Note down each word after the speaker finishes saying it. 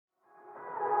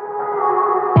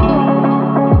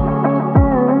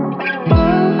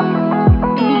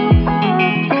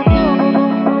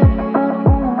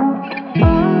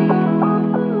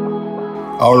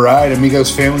All right, Amigos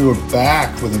family, we're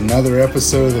back with another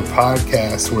episode of the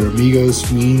podcast where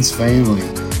Amigos means family,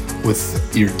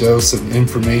 with your dose of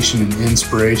information and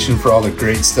inspiration for all the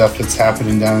great stuff that's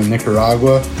happening down in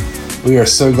Nicaragua. We are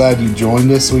so glad you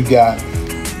joined us. We've got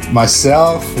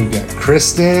myself, we've got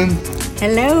Kristen.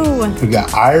 Hello. We've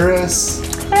got Iris.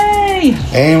 Hey.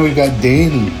 And we've got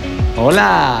Danny.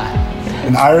 Hola.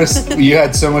 And Iris, you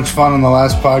had so much fun on the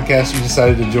last podcast, you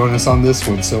decided to join us on this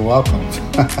one, so welcome.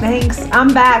 Thanks.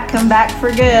 I'm back. I'm back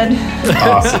for good.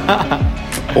 Awesome.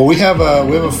 Well, we have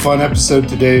a fun episode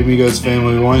today, Amigos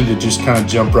family. We wanted to just kind of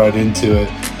jump right into it.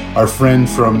 Our friend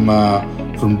from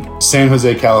San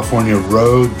Jose, California,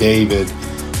 Ro David,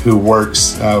 who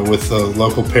works with the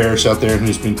local parish out there and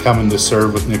who's been coming to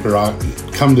serve in Nicaragua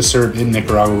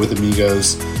with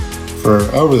Amigos for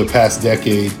over the past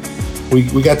decade.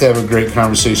 We got to have a great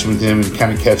conversation with him and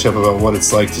kind of catch up about what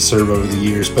it's like to serve over the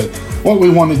years. But what we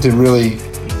wanted to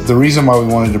the reason why we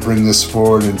wanted to bring this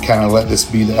forward and kind of let this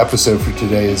be the episode for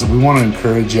today is that we want to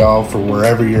encourage y'all for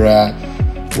wherever you're at,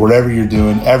 whatever you're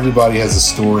doing. Everybody has a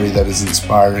story that is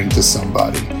inspiring to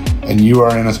somebody. And you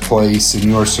are in a place and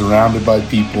you are surrounded by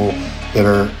people that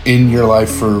are in your life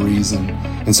for a reason.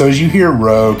 And so as you hear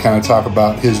Ro kind of talk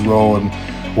about his role and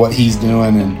what he's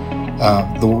doing and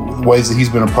the ways that he's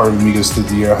been a part of Amigos through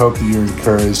the year, I hope that you're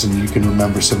encouraged and you can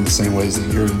remember some of the same ways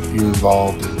that you're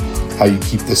involved and how you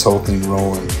keep this whole thing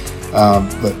rolling.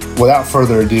 But without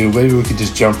further ado, maybe we could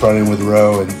just jump right in with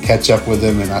Ro and catch up with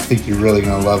him, and I think you're really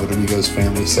going to love it, Amigos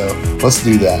family. So let's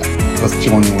do that. Let's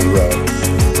join in with Ro.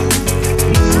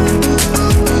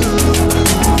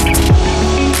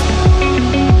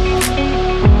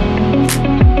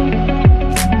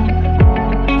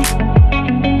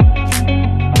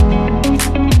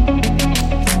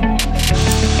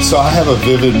 So I have a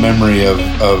vivid memory of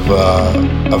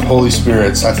Holy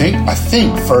Spirit's, I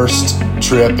think first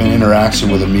trip and interaction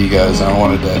with Amigos, and I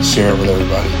wanted to share it with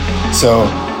everybody. So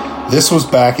this was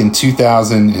back in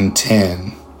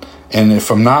 2010, and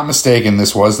if I'm not mistaken,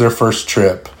 this was their first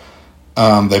trip.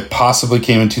 They possibly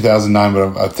came in 2009,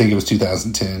 but I think it was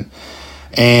 2010.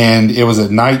 And it was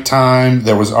at nighttime.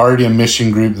 There was already a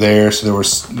mission group there, so there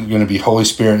was going to be Holy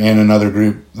Spirit and another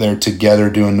group there together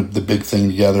doing the big thing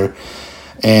together.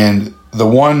 And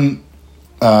the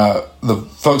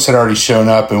folks had already shown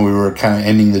up, and we were kind of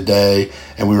ending the day,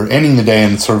 and we were ending the day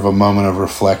in sort of a moment of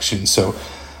reflection. So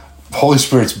Holy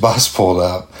Spirit's bus pulled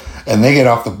up, and they get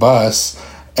off the bus,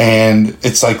 and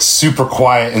it's like super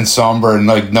quiet and somber, and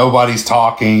like nobody's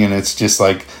talking, and it's just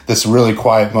like this really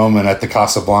quiet moment at the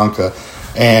Casablanca.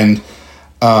 And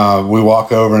we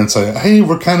walk over and say, hey,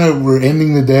 we're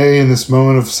ending the day in this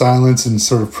moment of silence and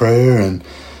sort of prayer, and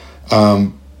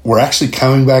we're actually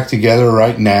coming back together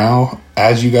right now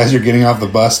as you guys are getting off the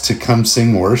bus to come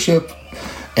sing worship.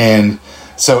 And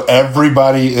so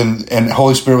everybody and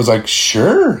Holy Spirit was like,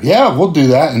 sure, yeah, we'll do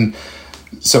that. And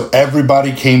so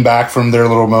everybody came back from their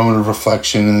little moment of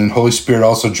reflection, and then Holy Spirit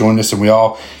also joined us, and we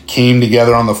all came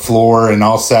together on the floor and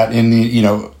all sat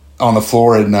on the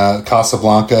floor in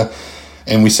Casablanca,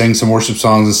 and we sang some worship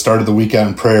songs and started the week out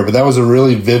in prayer. But that was a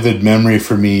really vivid memory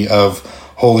for me of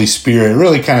Holy Spirit. It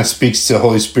really kind of speaks to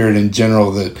Holy Spirit in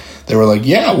general that they were like,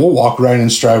 yeah, we'll walk right in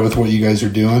stride with what you guys are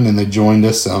doing, and they joined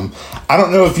us. I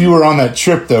don't know if you were on that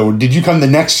trip, though. Did you come the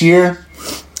next year?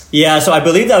 Yeah, so I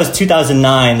believe that was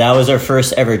 2009. That was our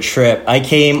first ever trip. I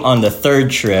came on the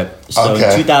third trip. So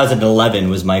okay.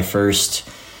 2011 was my first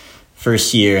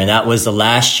year, and that was the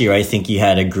last year I think you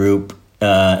had a group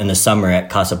in the summer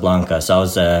at Casablanca. So I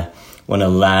was one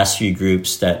of the last few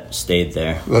groups that stayed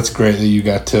there. That's great that you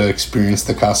got to experience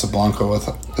the Casablanca with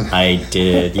it. I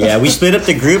did, yeah. We split up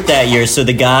the group that year, so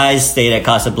the guys stayed at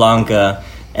Casablanca,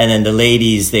 and then the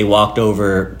ladies, they walked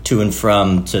over to and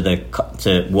from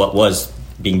to what was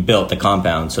being built, the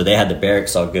compound. So they had the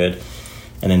barracks all good,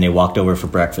 and then they walked over for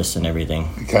breakfast and everything.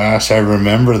 Gosh, I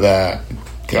remember that.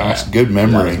 Gosh, yeah, good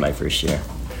memory. That was my first year.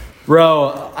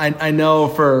 Ro, I know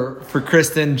for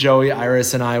Kristen, Joey,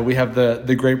 Iris, and I, we have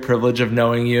the great privilege of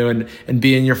knowing you and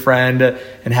being your friend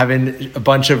and having a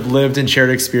bunch of lived and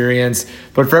shared experience.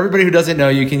 But for everybody who doesn't know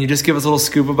you, can you just give us a little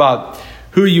scoop about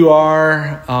who you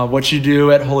are, what you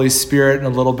do at Holy Spirit, and a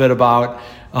little bit about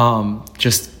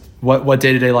just what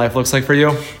day-to-day life looks like for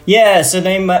you? Yeah, so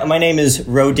my name is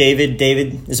Ro David.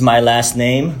 David is my last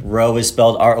name. Ro is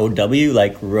spelled R-O-W,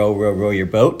 like row your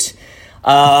boat.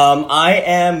 I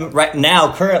am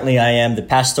currently the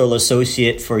pastoral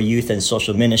associate for youth and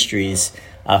social ministries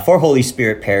for Holy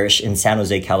Spirit Parish in San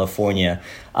Jose, California.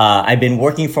 I've been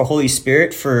working for Holy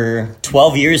Spirit for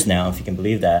 12 years now, if you can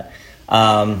believe that.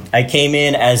 I came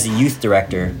in as the youth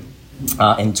director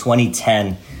in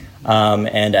 2010.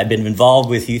 And I've been involved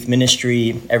with youth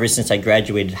ministry ever since I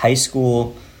graduated high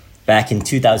school back in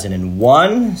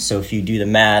 2001. So if you do the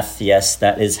math, yes,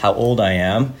 that is how old I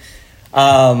am.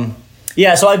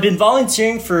 So I've been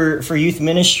volunteering for youth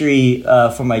ministry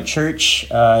for my church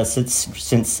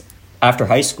since after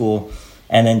high school,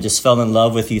 and then just fell in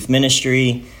love with youth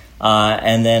ministry.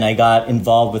 And then I got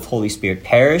involved with Holy Spirit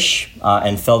Parish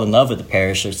and fell in love with the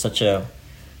parish. There's such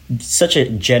a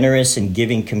generous and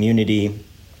giving community,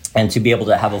 and to be able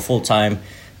to have a full-time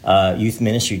youth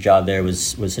ministry job there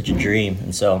was such a dream.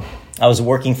 And so I was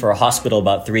working for a hospital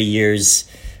about 3 years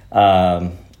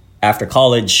after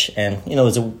college, and it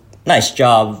was a nice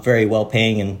job, very well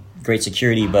paying and great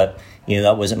security, but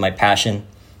that wasn't my passion.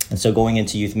 And so going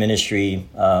into youth ministry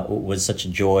was such a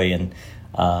joy and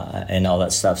all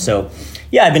that stuff. So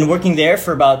I've been working there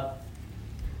for about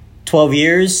 12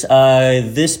 years.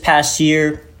 This past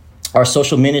year, our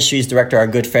social ministries director, our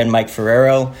good friend Mike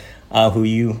Ferrero, who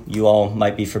you all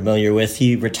might be familiar with,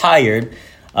 he retired.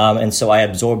 And so I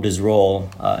absorbed his role.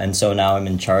 And so now I'm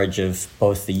in charge of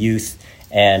both the youth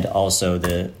and also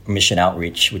the mission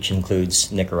outreach, which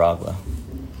includes Nicaragua.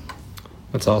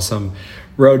 That's awesome.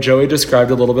 Ro, Joey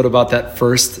described a little bit about that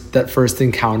first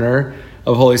encounter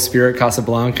of Holy Spirit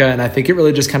Casablanca, and I think it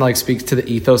really just kind of like speaks to the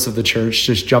ethos of the church,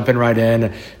 just jumping right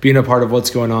in, being a part of what's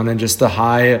going on, and just the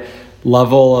high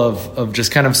level of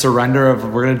just kind of surrender of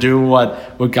we're going to do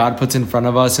what God puts in front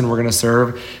of us, and we're going to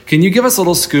serve. Can you give us a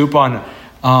little scoop on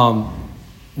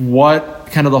what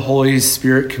kind of the Holy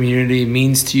Spirit community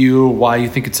means to you, why you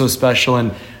think it's so special,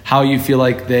 and how you feel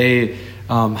like they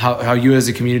how you as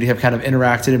a community have kind of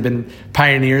interacted and been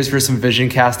pioneers for some vision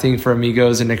casting for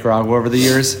Amigos in Nicaragua over the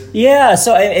years? Yeah,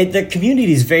 so the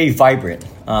community is very vibrant,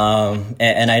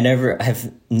 and I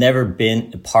have never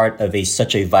been a part of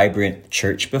such a vibrant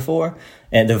church before.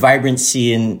 And the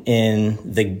vibrancy in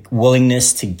the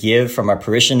willingness to give from our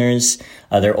parishioners,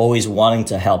 they're always wanting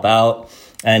to help out.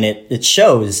 And it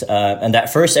shows. And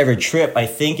that first ever trip, I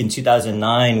think in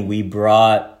 2009, we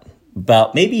brought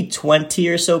about maybe 20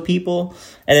 or so people.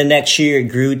 And the next year it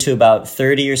grew to about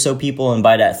 30 or so people. And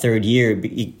by that third year,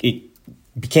 it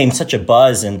became such a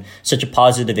buzz and such a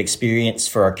positive experience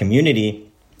for our community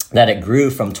that it grew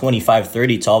from 25,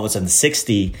 30 to all of a sudden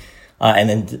 60. And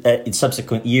then in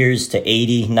subsequent years to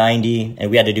 80, 90.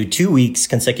 And we had to do 2 weeks,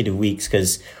 consecutive weeks,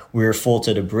 because we were full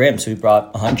to the brim. So we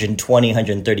brought 120,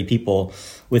 130 people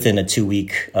within a 2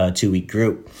 week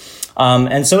group.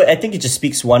 And so I think it just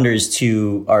speaks wonders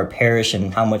to our parish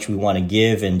and how much we want to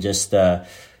give and just,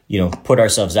 put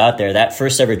ourselves out there. That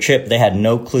first ever trip, they had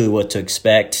no clue what to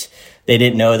expect. They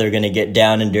didn't know they were going to get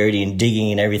down and dirty and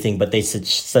digging and everything, but they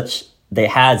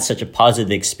had such a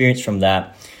positive experience from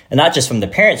that. And not just from the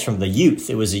parents, from the youth.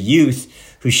 It was a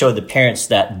youth who showed the parents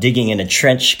that digging in a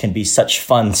trench can be such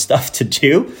fun stuff to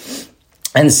do.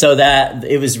 And so that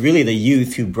it was really the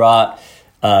youth who brought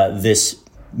this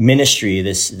ministry,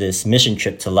 this mission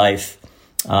trip to life,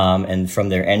 and from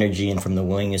their energy and from the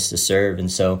willingness to serve.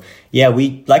 And so,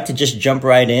 we like to just jump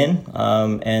right in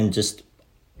and just,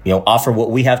 offer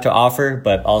what we have to offer,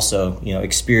 but also,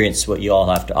 experience what you all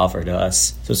have to offer to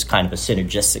us. So it's kind of a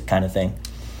synergistic kind of thing.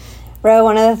 Ro,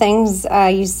 one of the things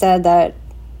you said that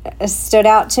stood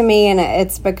out to me, and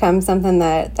it's become something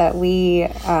that we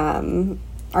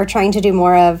are trying to do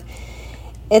more of,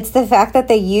 it's the fact that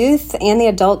the youth and the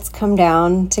adults come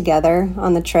down together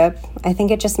on the trip. I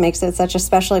think it just makes it such a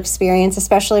special experience,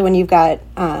 especially when you've got,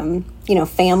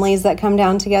 families that come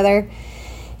down together.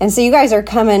 And so you guys are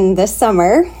coming this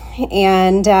summer,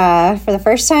 and for the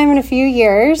first time in a few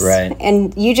years. Right.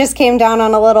 And you just came down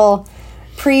on a little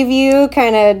preview,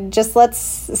 kind of just let's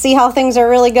see how things are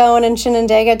really going in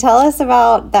Chinandega. Tell us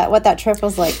about that, what that trip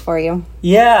was like for you.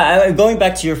 Yeah, going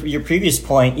back to your previous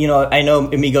point, I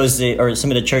know Amigos, or some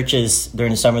of the churches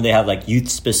during the summer, they have like youth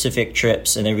specific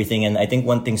trips and everything. And I think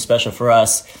one thing special for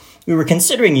us, we were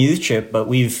considering a youth trip, but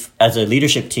as a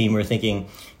leadership team, we're thinking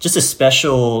just a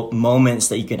special moments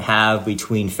that you can have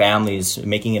between families,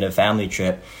 making it a family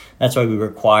trip. That's why we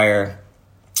require,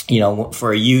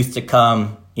 for a youth to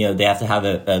come, they have to have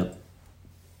a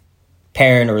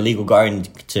parent or a legal guardian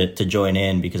to join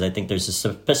in, because I think there's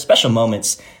special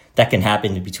moments that can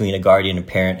happen between a guardian, a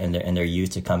parent, and their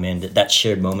youth to come in, that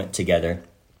shared moment together.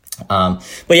 But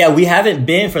we haven't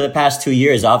been for the past 2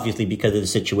 years, obviously, because of the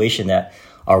situation that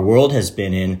our world has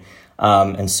been in.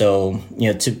 And so,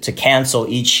 to cancel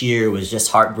each year was just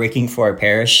heartbreaking for our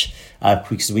parish,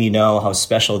 because we know how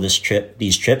special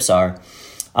these trips are.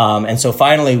 And so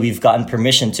finally, we've gotten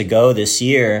permission to go this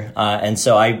year. And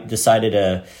so I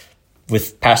decided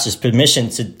with pastor's permission,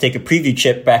 to take a preview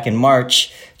trip back in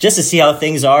March, just to see how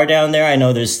things are down there. I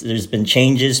know there's been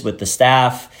changes with the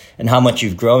staff and how much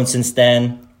you've grown since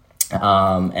then.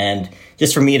 And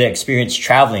just for me to experience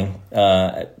traveling,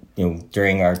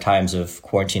 during our times of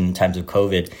quarantine and times of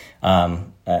COVID,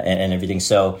 and everything.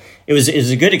 So it was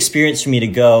a good experience for me to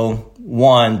go,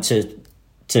 one,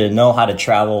 to know how to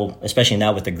travel, especially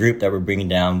now with the group that we're bringing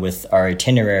down with our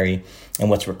itinerary and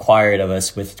what's required of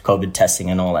us with COVID testing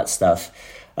and all that stuff.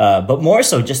 But more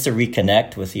so just to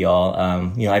reconnect with y'all.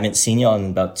 I haven't seen y'all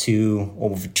in about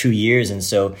over 2 years. And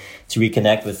so to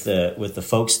reconnect with the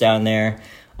folks down there,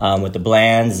 with the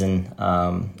Blands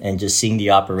and just seeing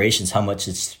the operations, how much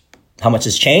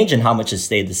has changed and how much has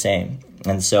stayed the same.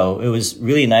 And so it was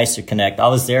really nice to connect. I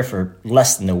was there for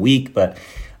less than a week, but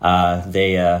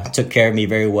they took care of me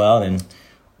very well, and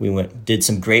we did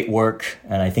some great work.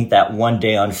 And I think that one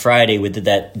day on Friday we did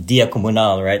that Dia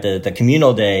Comunal, right? The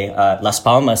communal day, Las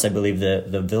Palmas, I believe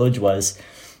the village was,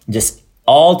 just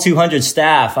all 200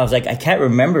 staff. I was like, I can't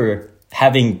remember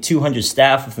having 200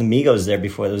 staff with Amigos there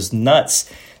before. It was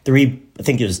nuts. I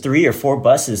think it was 3 or 4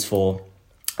 buses full.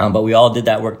 But we all did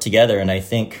that work together. And I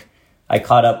think I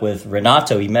caught up with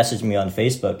Renato. He messaged me on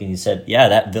Facebook and he said, yeah,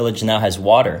 that village now has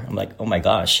water. I'm like, oh my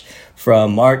gosh,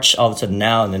 from March all of a sudden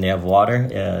now, and then they have water.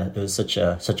 It was such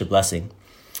a blessing.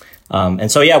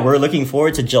 And so, yeah, we're looking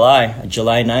forward to July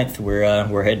 9th.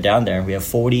 We're headed down there. We have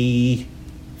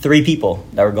 43 people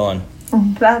that we're going.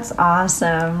 That's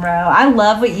awesome, Ro. I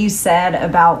love what you said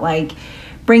about like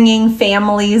bringing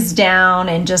families down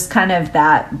and just kind of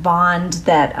that bond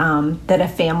that a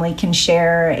family can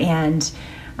share. And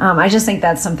I just think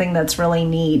that's something that's really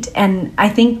neat. And I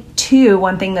think, too,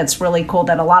 one thing that's really cool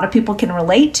that a lot of people can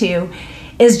relate to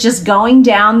is just going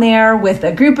down there with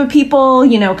a group of people,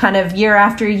 kind of year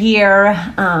after year.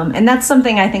 And that's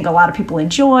something I think a lot of people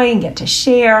enjoy and get to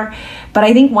share. But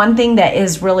I think one thing that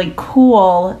is really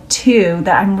cool, too,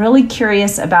 that I'm really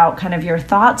curious about kind of your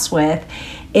thoughts with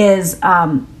is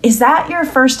that your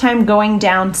first time going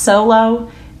down solo,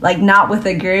 like not with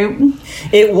a group?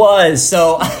 It was.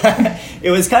 So it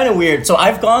was kind of weird. So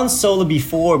I've gone solo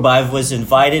before, but I was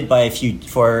invited by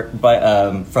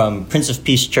from Prince of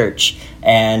Peace Church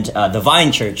and the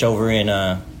Vine Church over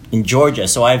in Georgia.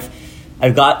 So I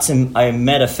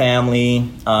met a family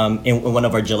in one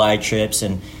of our July trips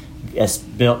and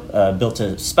built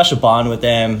a special bond with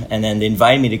them, and then they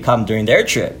invited me to come during their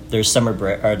trip, their summer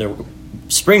break or their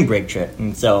spring break trip.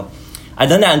 And so I've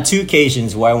done that on 2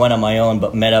 occasions where I went on my own,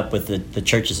 but met up with the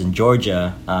churches in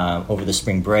Georgia over the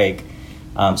spring break.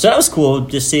 So that was cool,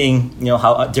 just seeing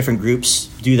how different groups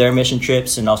do their mission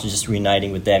trips, and also just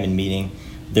reuniting with them and meeting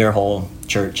their whole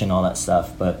church and all that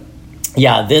stuff. But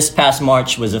yeah, this past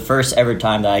March was the first ever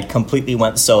time that I completely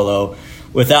went solo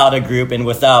without a group and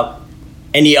without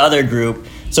any other group.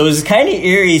 So it was kind of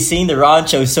eerie seeing the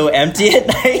rancho so empty at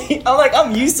night.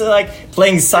 I'm used to like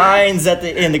playing signs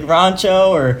in the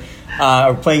rancho or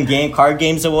playing card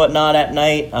games and whatnot at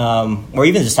night, or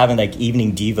even just having like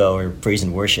evening devo or praise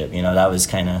and worship. That was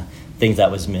kind of things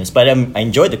that was missed. But I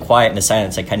enjoyed the quiet and the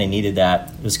silence. I kind of needed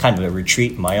that. It was kind of a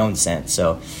retreat in my own sense.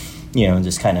 So,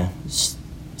 just kind of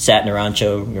sat in the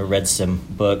rancho, read some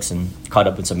books and caught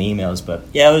up with some emails. But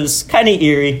yeah, it was kind of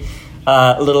eerie.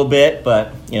 A little bit,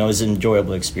 but it was an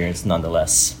enjoyable experience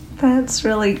nonetheless. That's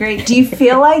really great. Do you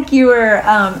feel like you were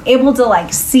able to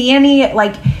like see any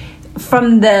like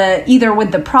from either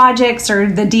with the projects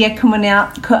or the Dia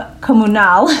Comunal?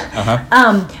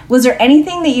 Was there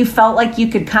anything that you felt like you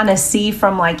could kind of see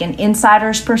from like an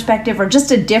insider's perspective or just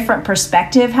a different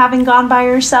perspective having gone by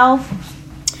yourself?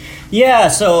 Yeah,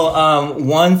 so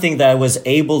one thing that I was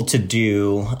able to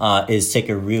do is take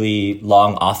a really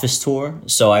long office tour.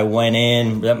 So I went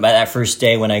in by that first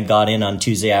day when I got in on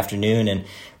Tuesday afternoon and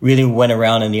really went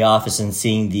around in the office and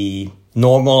seeing the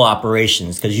normal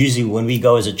operations. Because usually when we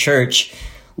go as a church,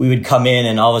 we would come in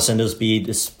and all of a sudden there'd be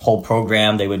this whole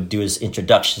program. They would do his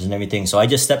introductions and everything. So I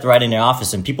just stepped right in the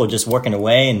office and people just working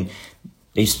away, and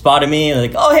they spotted me and they're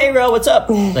like, oh, hey, Ro, what's up?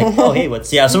 Like, oh, hey,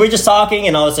 so we're just talking,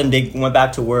 and all of a sudden they went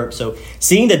back to work. So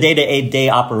seeing the day-to-day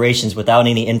operations without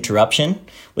any interruption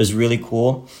was really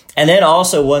cool. And then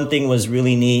also one thing was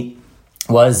really neat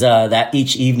was that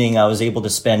each evening I was able to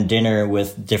spend dinner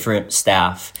with different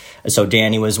staff. So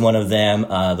Danny was one of them,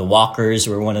 the Walkers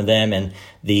were one of them, and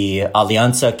the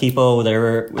Alianza Equipo, they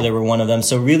were one of them.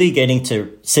 So really getting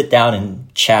to sit down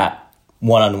and chat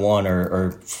one-on-one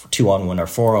or two-on-one or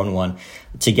four-on-one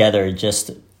together, just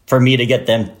for me to get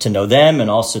them to know them, and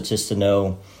also just to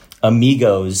know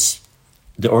Amigos,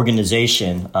 the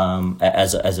organization, on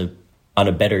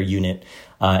a better unit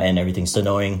and everything. So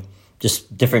knowing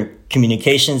just different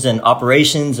communications and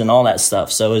operations and all that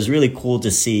stuff. So it was really cool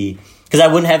to see, because I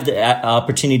wouldn't have the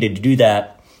opportunity to do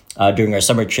that during our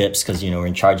summer trips because, we're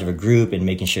in charge of a group and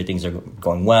making sure things are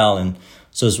going well. And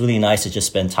so it's really nice to just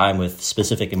spend time with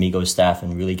specific Amigos staff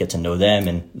and really get to know them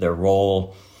and their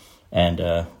role and,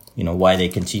 why they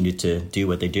continue to do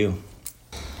what they do.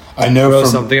 I know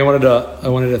something I wanted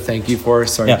to thank you for.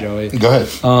 Sorry, Yeah. Joey. Go ahead.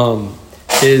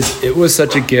 It was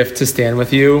such a gift to stand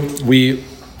with you. We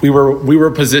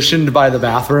were positioned by the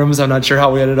bathrooms. I'm not sure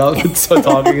how we ended up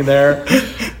talking there,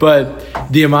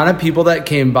 but the amount of people that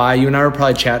came by, you and I were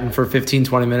probably chatting for 15,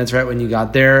 20 minutes right when you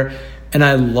got there. And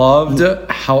I loved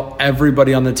how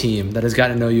everybody on the team that has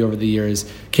gotten to know you over the years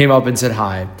came up and said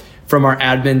hi. From our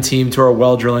admin team to our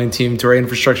well drilling team to our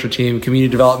infrastructure team, community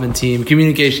development team,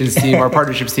 communications team, our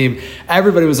partnerships team,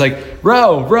 everybody was like,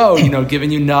 Ro,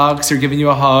 giving you nugs or giving you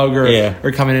a hug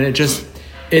or coming in.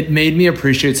 It made me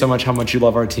appreciate so much how much you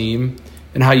love our team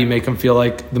and how you make them feel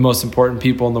like the most important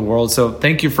people in the world. So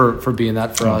thank you for being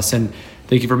that for us. And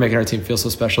thank you for making our team feel so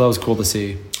special. That was cool to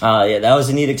see. That was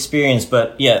a neat experience.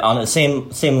 But on the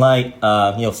same light,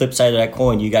 flip side of that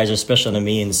coin, you guys are special to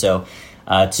me. And so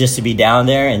just to be down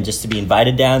there and just to be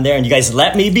invited down there and you guys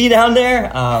let me be down there,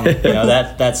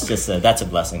 that's a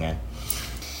blessing, man.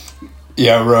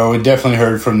 Yeah, Ro, we definitely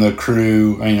heard from the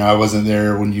crew. I wasn't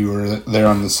there when you were there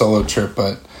on the solo trip,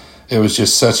 but it was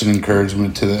just such an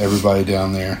encouragement to everybody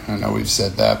down there. I know we've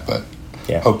said that, but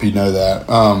hope you know that.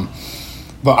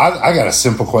 But I got a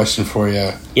simple question for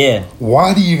you. Yeah.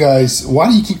 Why do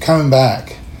you keep coming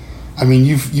back? I mean,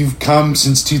 you've come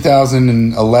since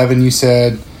 2011, you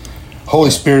said.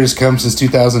 Holy Spirit has come since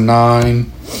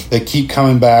 2009. They keep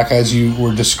coming back as you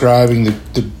were describing.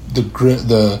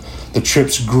 The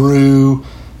trips grew,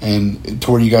 and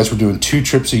to where you guys were doing 2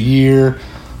 trips a year.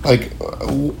 Like,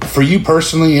 for you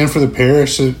personally and for the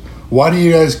parish, why do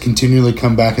you guys continually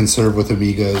come back and serve with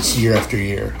Amigos year after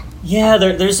year? Yeah,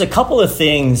 there's a couple of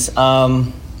things.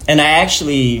 And I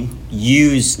actually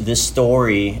use this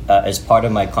story as part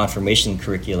of my confirmation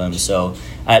curriculum. So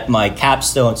at my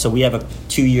capstone, so we have a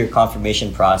 2-year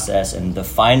confirmation process, and the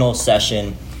final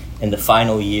session in the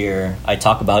final year, I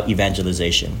talk about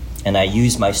evangelization. And I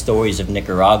use my stories of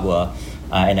Nicaragua,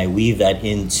 and I weave that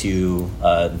into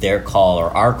their call or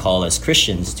our call as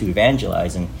Christians to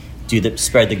evangelize and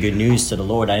spread the good news to the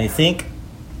Lord. And I think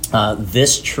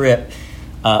this trip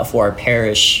for our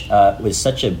parish was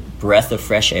such a breath of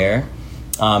fresh air.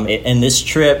 And this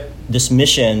trip, this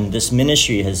mission, this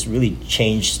ministry has really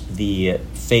changed the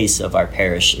face of our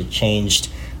parish. It changed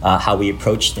how we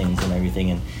approach things and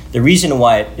everything. And the reason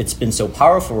why it's been so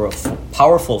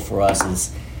powerful for us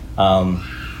is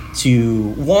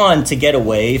to get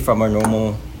away from our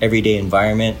normal everyday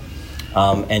environment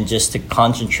and just to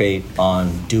concentrate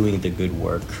on doing the good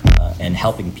work and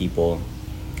helping people.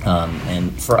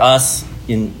 And for us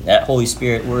at Holy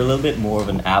Spirit, we're a little bit more of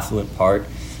an affluent part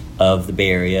of the Bay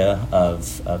Area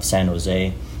of San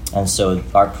Jose. And so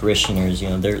our parishioners,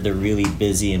 they're really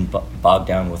busy and bogged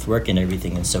down with work and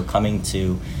everything. And so coming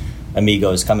to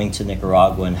Amigos, coming to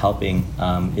Nicaragua and helping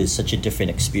is such a different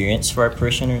experience for our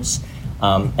parishioners.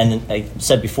 And then I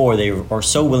said before, they are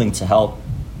so willing to help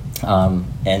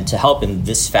and to help in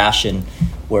this fashion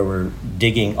where we're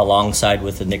digging alongside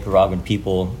with the Nicaraguan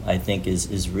people, I think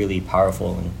is really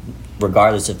powerful. And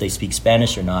regardless if they speak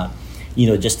Spanish or not,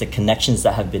 just the connections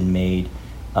that have been made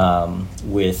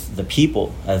with the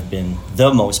people have been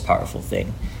the most powerful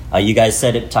thing. You guys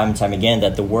said it time and time again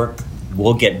that the work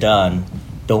will get done.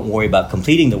 Don't worry about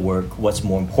completing the work. What's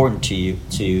more important to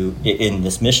you in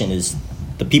this mission is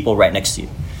the people right next to you.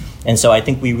 And so I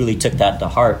think we really took that to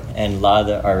heart. And a lot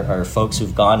of our folks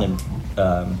who've gone in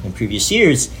previous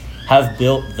years have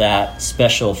built that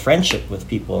special friendship with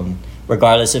people. And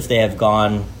regardless if they have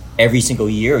gone every single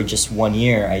year or just 1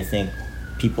 year, I think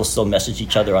people still message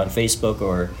each other on Facebook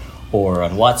or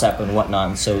on WhatsApp and whatnot.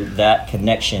 And so that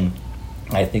connection,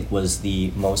 I think, was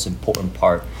the most important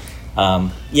part.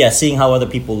 Seeing how other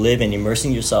people live and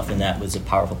immersing yourself in that was a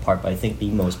powerful part. But I think the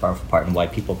most powerful part and why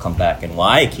people come back and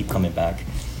why I keep coming back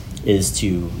is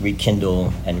to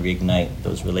rekindle and reignite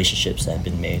those relationships that have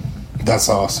been made. That's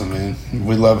awesome, man.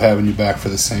 We love having you back for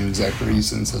the same exact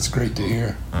reasons. That's great to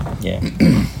hear. Yeah.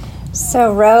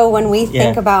 So, Ro, when we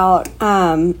think about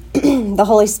the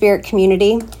Holy Spirit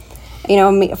community,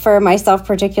 for myself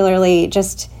particularly,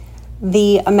 just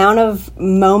the amount of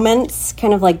moments,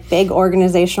 kind of like big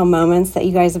organizational moments that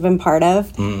you guys have been part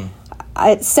of,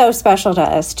 it's so special to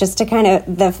us. Just to kind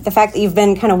of, the fact that you've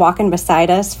been kind of walking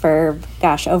beside us for,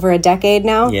 over a decade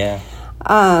now. Yeah.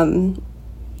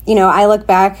 I look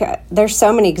back, there's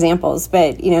so many examples,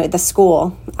 but, the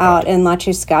school out in La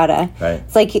Chuscata. Right.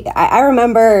 It's like, I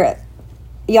remember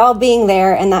y'all being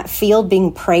there and that field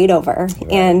being prayed over,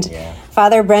 Right, and yeah.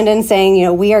 Father Brendan saying, you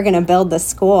know, we are going to build the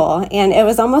school. And it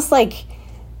was almost like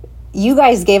you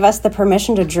guys gave us the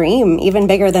permission to dream even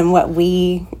bigger than what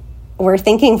we were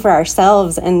thinking for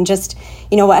ourselves. And just,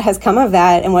 you know, what has come of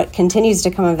that and what continues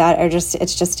to come of that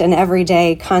it's just an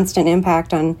everyday constant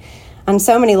impact on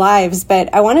so many lives.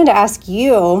 But I wanted to ask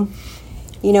you,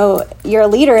 you know, you're a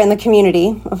leader in the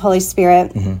community of Holy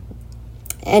Spirit,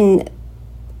 and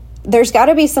there's got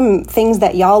to be some things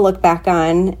that y'all look back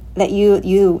on that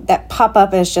you that pop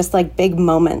up as just like big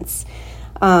moments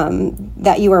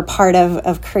that you were part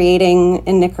of creating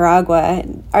in Nicaragua.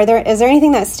 Is there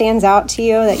anything that stands out to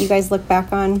you that you guys look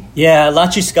back on? Yeah, La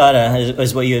Chuscada,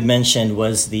 is what you had mentioned,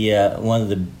 was the one of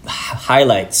the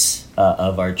highlights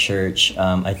of our church.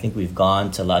 I think we've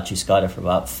gone to La Chuscada for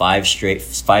about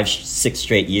 6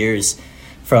 straight years,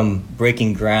 from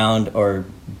breaking ground or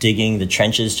digging the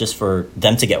trenches just for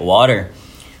them to get water.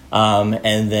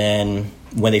 And then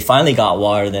when they finally got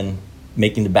water, then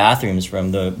making the bathrooms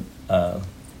from the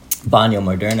Baño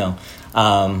Moderno.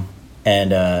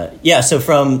 So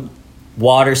from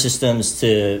water systems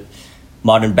to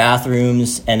modern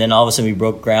bathrooms, and then all of a sudden we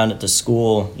broke ground at the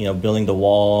school, you know, building the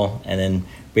wall and then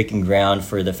breaking ground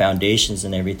for the foundations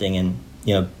and everything. And,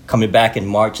 you know, coming back in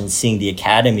March and seeing the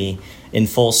academy in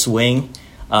full swing.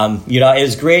 You know, it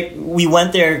was great. We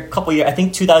went there a couple years. I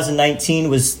think 2019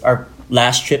 was our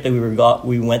last trip that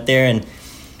we went there, and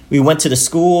we went to the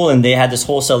school, and they had this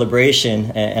whole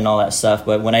celebration and all that stuff.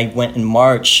 But when I went in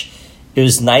March, it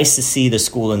was nice to see the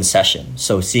school in session.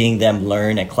 So seeing them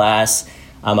learn at class.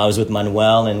 I was with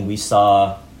Manuel, and we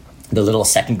saw the little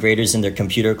second graders in their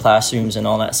computer classrooms and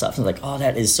all that stuff. I was like, oh,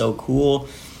 that is so cool.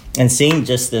 And seeing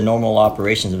just the normal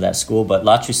operations of that school. But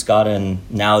La Chuscada and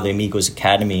now the Amigos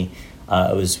Academy,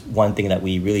 it was one thing that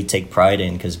we really take pride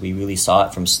in, because we really saw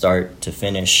it from start to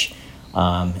finish,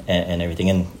 and everything.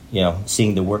 And, you know,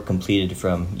 seeing the work completed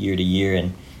from year to year.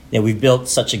 And, you know, we've built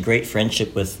such a great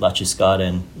friendship with La Chuscada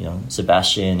and, you know,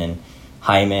 Sebastian and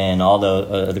Jaime and all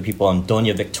the other people, and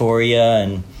Doña Victoria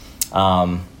and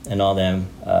all them.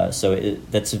 So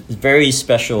that's a very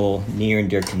special, near and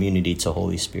dear community to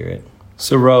Holy Spirit.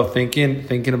 So, Ro,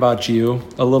 thinking about you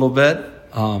a little bit,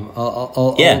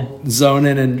 I'll zone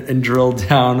in and drill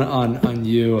down on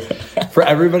you. For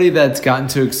everybody that's gotten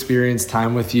to experience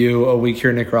time with you, a week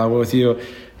here in Nicaragua with you,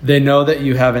 they know that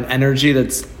you have an energy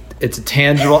it's a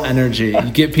tangible energy.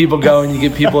 You get people going, you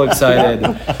get people excited.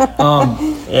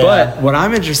 But what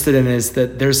I'm interested in is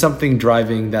that there's something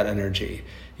driving that energy.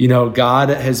 You know, God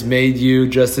has made you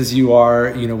just as you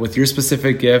are, you know, with your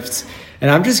specific gifts.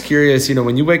 And I'm just curious, you know,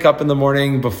 when you wake up in the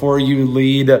morning, before you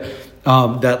lead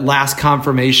that last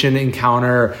confirmation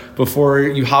encounter, before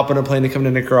you hop on a plane to come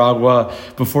to Nicaragua,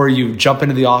 before you jump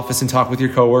into the office and talk with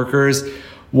your coworkers,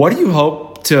 what do you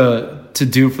hope to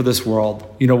do for this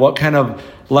world? You know, what kind of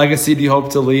legacy do you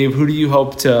hope to leave? Who do you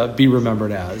hope to be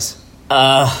remembered as?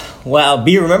 Well,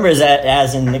 be remembered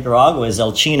as in Nicaragua is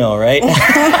El Chino, right?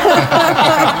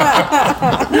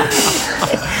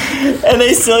 And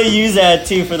they still use that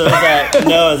too, for those that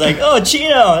know. It's like, oh,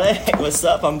 Chino, hey, what's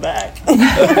up? I'm back.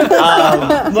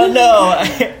 But no,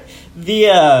 the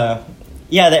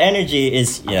energy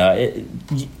is, you know,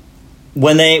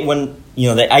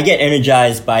 I get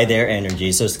energized by their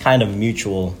energy, so it's kind of a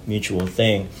mutual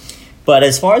thing. But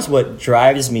as far as what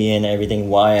drives me and everything,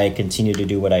 why I continue to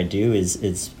do what I do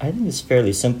is I think it's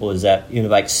fairly simple. Is that, you know,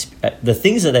 like the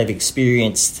things that I've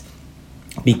experienced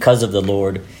because of the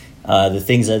Lord, the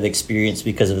things I've experienced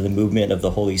because of the movement of the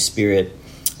Holy Spirit,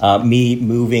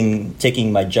 me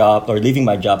taking my job or leaving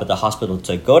my job at the hospital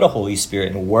to go to Holy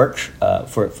Spirit and work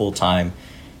for it full time.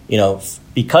 You know,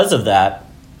 because of that,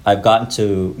 I've gotten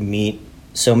to meet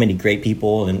so many great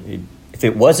people, and if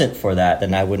it wasn't for that,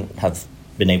 then I wouldn't have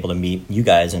been able to meet you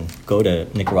guys and go to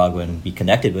Nicaragua and be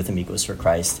connected with Amigos for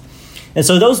Christ. And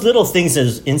so those little things,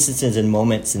 those instances and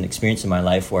moments and experience in my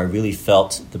life where I really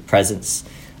felt the presence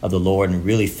of the Lord and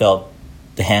really felt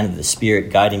the hand of the Spirit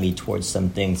guiding me towards some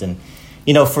things. And,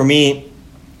 you know, for me,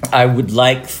 I would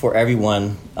like for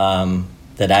everyone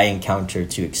that I encounter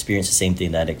to experience the same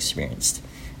thing that I experienced.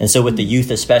 And so with the youth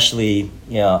especially,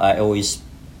 you know, I always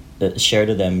share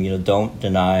to them, you know, don't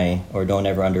deny or don't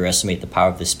ever underestimate the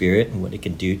power of the Spirit and what it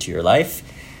can do to your life.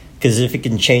 Because if it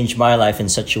can change my life in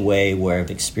such a way where I've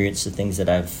experienced the things that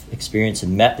I've experienced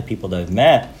and met the people that I've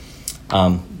met,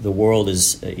 the world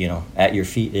is, you know, at your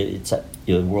feet.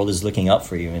 The world is looking up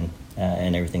for you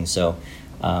and everything. So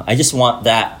I just want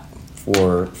that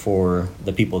for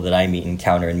the people that I meet,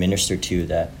 encounter, and minister to,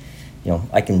 that, you know,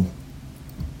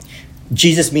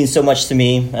 Jesus means so much to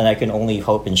me, and I can only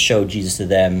hope and show Jesus to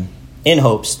them in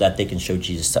hopes that they can show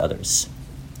Jesus to others.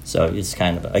 So it's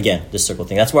kind of, again, the circle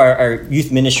thing. That's why our youth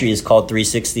ministry is called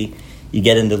 360. You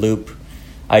get in the loop.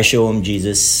 I show them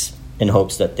Jesus in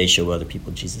hopes that they show other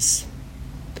people Jesus.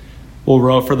 Well,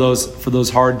 Ro, for those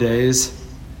hard days,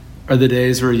 are the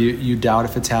days where you doubt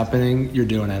if it's happening, you're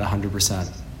doing it 100%.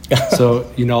 So,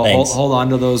 hold on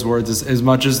to those words as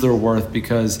much as they're worth,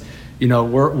 because,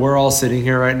 we're all sitting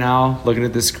here right now looking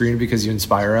at this screen because you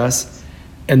inspire us.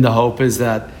 And the hope is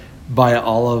that by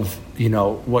all of,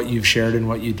 what you've shared and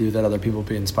what you do, that other people will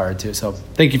be inspired too. So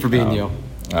thank you for being you.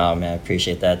 Oh man, I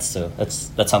appreciate that. So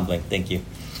that's humbling. Thank you.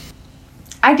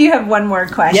 I do have one more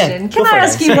question. Yeah, Can I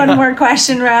ask you one more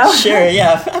question, Ro? Sure,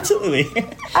 yeah, absolutely.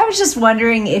 I was just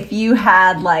wondering if you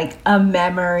had like a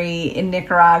memory in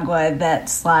Nicaragua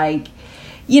that's like,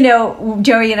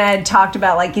 Joey and I had talked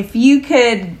about, like, if you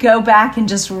could go back and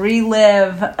just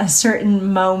relive a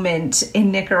certain moment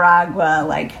in Nicaragua,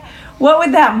 like, what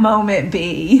would that moment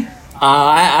be?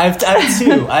 I have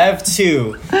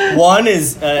two. One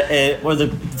is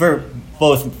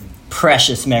both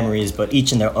precious memories, but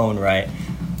each in their own right.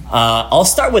 I'll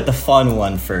start with the fun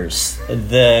one first.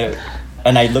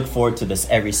 And I look forward to this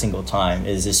every single time,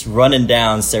 is just running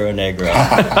down Cerro Negro.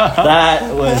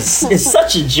 It's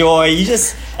such a joy.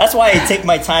 That's why I take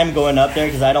my time going up there,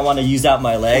 because I don't want to use out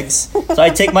my legs. So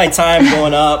I take my time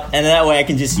going up, and that way I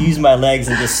can just use my legs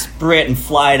and just sprint and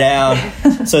fly down.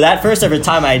 So that first ever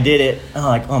time I did it, I'm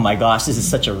like, oh my gosh, this is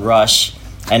such a rush.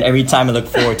 And every time I look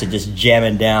forward to just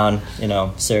jamming down,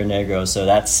 Cerro Negro. So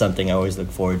that's something I always look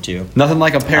forward to. Nothing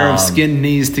like a pair of skinned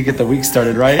knees to get the week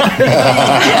started, right?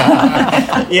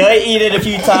 Yeah, I eat it a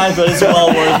few times, but it's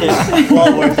well worth it.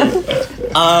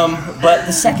 But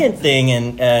the second thing,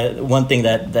 and one thing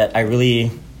that I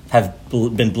really have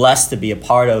been blessed to be a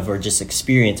part of or just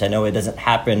experience, I know it doesn't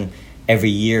happen every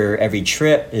year, every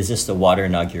trip, is just the water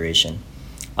inauguration.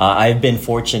 I've been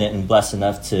fortunate and blessed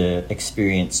enough to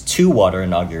experience 2 water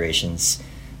inaugurations,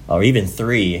 or even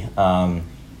 3. And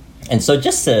so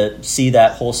just to see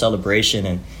that whole celebration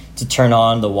and to turn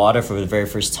on the water for the very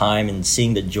first time and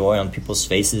seeing the joy on people's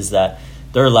faces that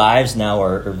their lives now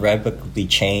are irrevocably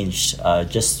changed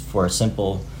just for a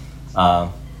simple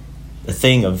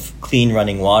thing of clean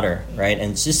running water, right?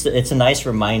 And it's a nice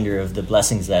reminder of the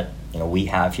blessings that we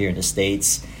have here in the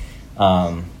States.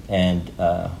 And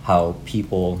how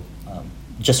people,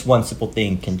 just one simple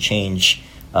thing can change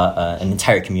an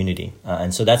entire community.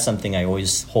 And so that's something I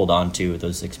always hold on to,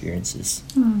 those experiences.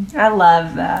 I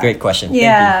love that. Great question.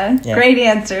 Yeah, Thank you. Great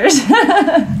answers.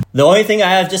 The only thing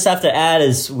I have to add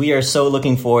is we are so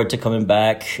looking forward to coming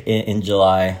back in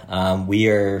July.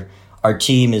 Our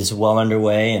team is well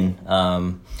underway, and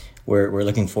we're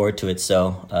looking forward to it.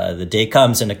 So the day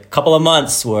comes in a couple of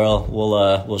months where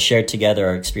we'll share together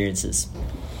our experiences.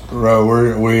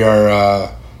 Ro, we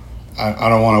are. I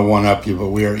don't want to one up you, but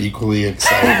we are equally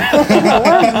excited.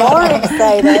 We're more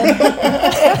excited,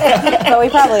 but we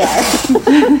probably are.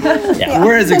 Yeah.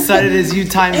 We're as excited as you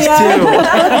times 2.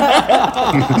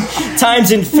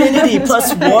 Times infinity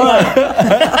plus 1.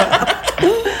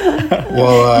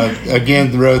 Well,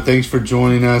 again, Ro, thanks for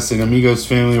joining us, and Amigos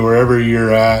family, wherever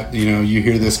you're at, you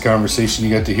hear this conversation,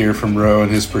 you got to hear from Ro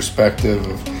and his perspective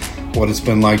of what it's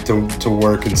been like to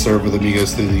work and serve with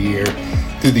Amigos through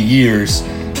the years.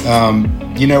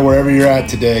 Wherever you're at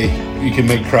today, you can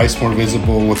make Christ more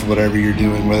visible with whatever you're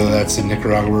doing, whether that's in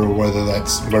Nicaragua or whether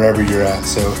that's wherever you're at.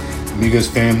 So, Amigos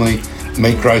family,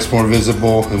 make Christ more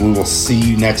visible, and we will see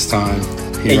you next time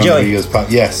here on Joey. Amigos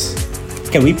Pod. Yes.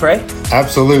 Can we pray?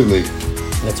 Absolutely.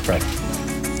 Let's pray.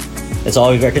 Let's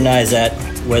always recognize that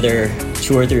whether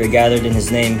 2 or 3 are gathered in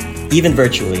his name, even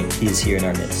virtually, he is here in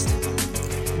our midst.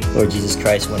 Lord Jesus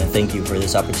Christ, I want to thank you for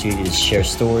this opportunity to share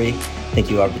story. Thank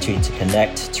you for the opportunity to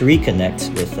reconnect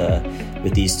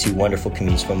with these 2 wonderful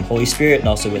communities from Holy Spirit and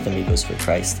also with Amigos for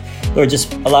Christ. Lord,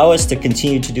 just allow us to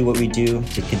continue to do what we do,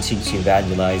 to continue to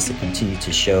evangelize, to continue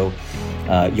to show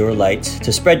your light,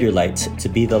 to spread your light, to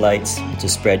be the light, to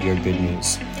spread your good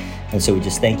news. And so we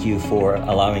just thank you for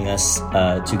allowing us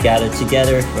to gather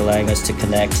together, for allowing us to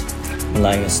connect,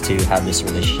 allowing us to have this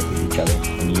relationship with each other.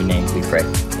 In your name we pray.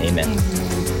 Amen.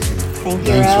 Thank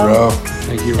you, Thanks, Ro. Ro.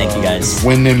 Thank you, Thank you, guys.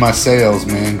 Wind in my sails,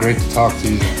 man. Great to talk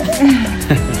to you.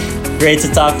 Great to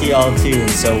talk to you all too. And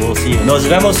so we'll see you. Nos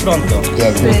vemos pronto. Yeah,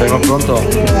 Nos vemos pronto.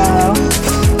 See you, Ro.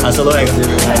 Hasta luego.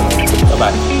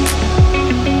 Bye-bye.